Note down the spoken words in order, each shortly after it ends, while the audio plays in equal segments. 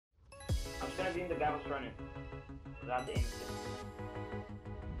imagine the guy was running. Without the aim.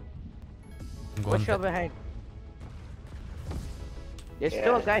 Push over behind. There's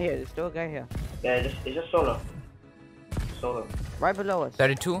still a guy here. There's still a guy here. Yeah, it's just solo. Solo. Right below us.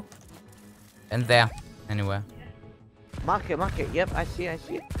 32. And there. Anywhere. Mark it, mark it. Yep, I see it.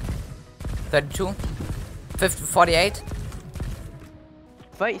 32. 50, 48.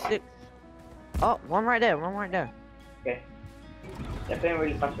 36. Oh, one right there. Okay. They're playing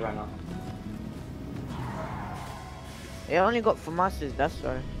really fast right now. They only got for masters, that's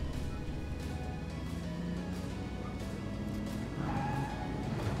why.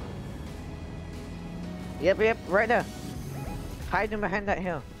 Yep, right there. Hiding behind that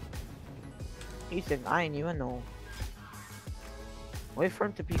hill. He said, I ain't even know. Wait for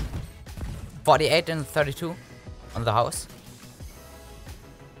him to be. 48 and 32 on the house.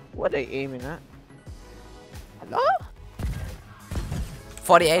 What are they aiming at? Hello?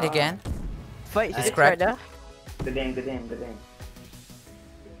 48 again. 36 right there. Good aim.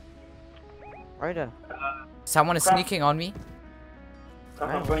 Right there. Someone is sneaking on me. Come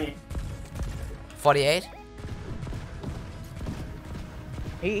on, 20. 48.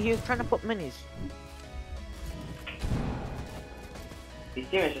 He was trying to put minis. His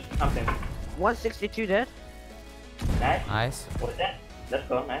team is just something. 162 dead. Nice. Nice. What is that? Let's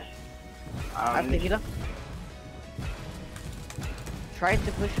go, nice. I think healer. Tried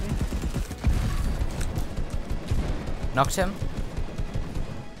to push me. Knocked him.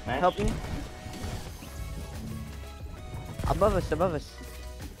 Nice. Help me. Above us.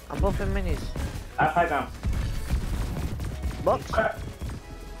 I'm both in minis. I have high ground. Box.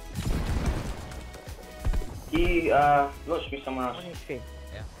 He launched me somewhere else. On his feet.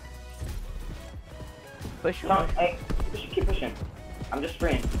 Yeah. Push him. Hey, keep pushing. I'm just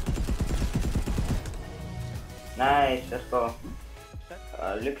spraying. Nice, let's go.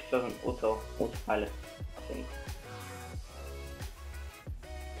 Lucas doesn't autopilot, I think.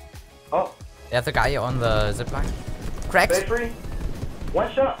 Oh, There's a guy on the zipline. Cracked. 33.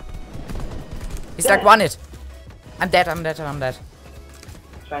 One shot. He's like one hit. I'm dead. Trying,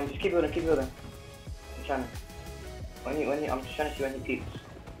 just keep building. I'm trying to. I'm just trying to see when he peeks.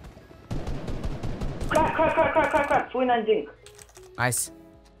 Crack. 49 dink. Nice.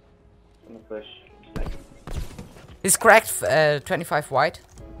 I'm gonna push. He's cracked. 25 white.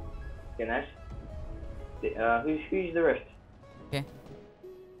 Okay, nice. Who's the rift? Okay.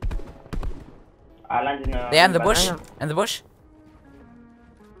 I landed in They're in the bush. In the bush.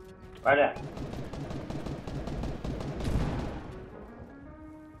 Right there.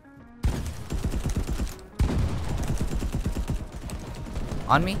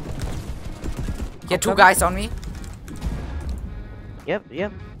 On me. Yeah, two guys on me.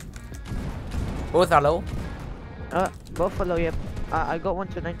 Yep. Both are low. Both are low, yep. I got one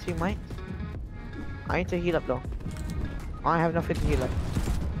to 19 mic. I need to heal up though. I have nothing to heal up.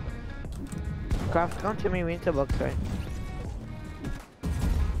 Craft, come to me, we need to box, right?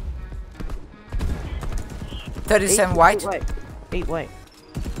 37 white. 8 white.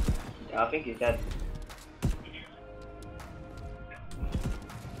 Yeah, I think he's dead.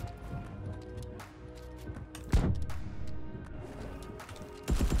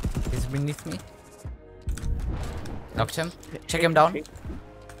 He's beneath me. Knocked him. Check him down.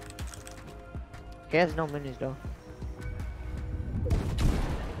 He has no minis though.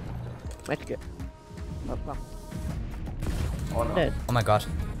 Medkit. Oh no. Dead. Oh my god.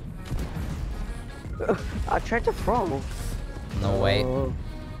 I tried to throw. No way.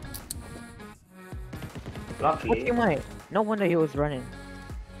 Lucky. What team white? No wonder he was running.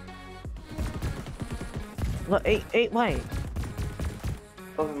 Look, 8 white.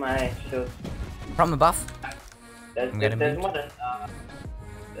 Over my shield. From above. There's more than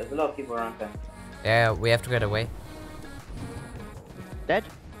there's a lot of people around there. Yeah, we have to get away. Dead?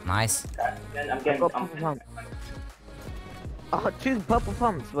 Nice. I'm getting pump. Oh, 2 purple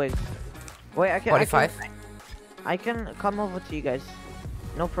pumps, wait, I can 45. I can come over to you guys.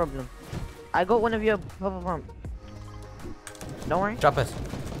 No problem. I got one of your purple pump. Don't worry. Drop it.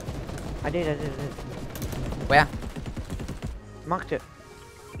 I did. Where? Marked it.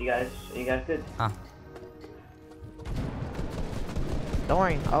 You guys good? Ah. Don't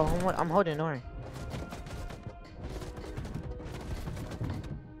worry. Oh, I'm holding. Don't worry.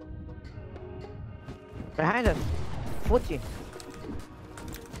 Behind us. 40.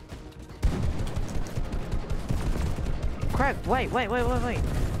 Crack. Wait.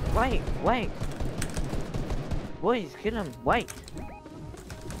 Boys, kill him. Wait.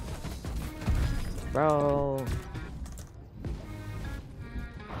 Bro.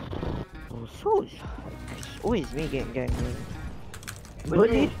 Oh, so it's always me getting. What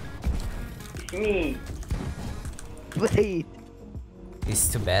do you mean? Me. Wait.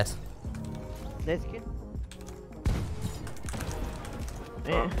 He's too bad. Let's get.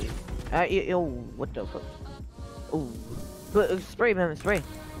 Yo, what the fuck? Oh, spray, man, spray.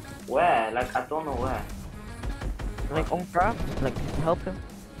 Where? Like, I don't know where. Like on craft, like help him.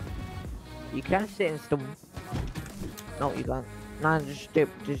 You can't sit in stone. No, you can't. Nah, just dip,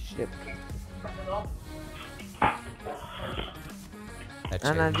 just dip.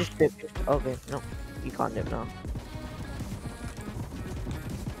 Nah, just dip. Okay, no, you can't dip now.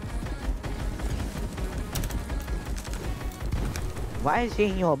 Why is he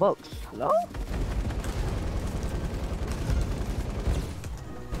in your box? Hello?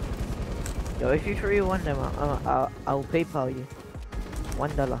 Yo, if you 3-1 them, I'll PayPal you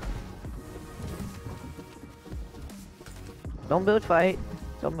 $1. Don't build fight.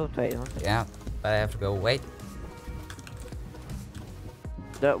 Don't build fight. Yeah, but I have to go. Wait.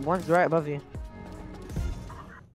 The one's right above you.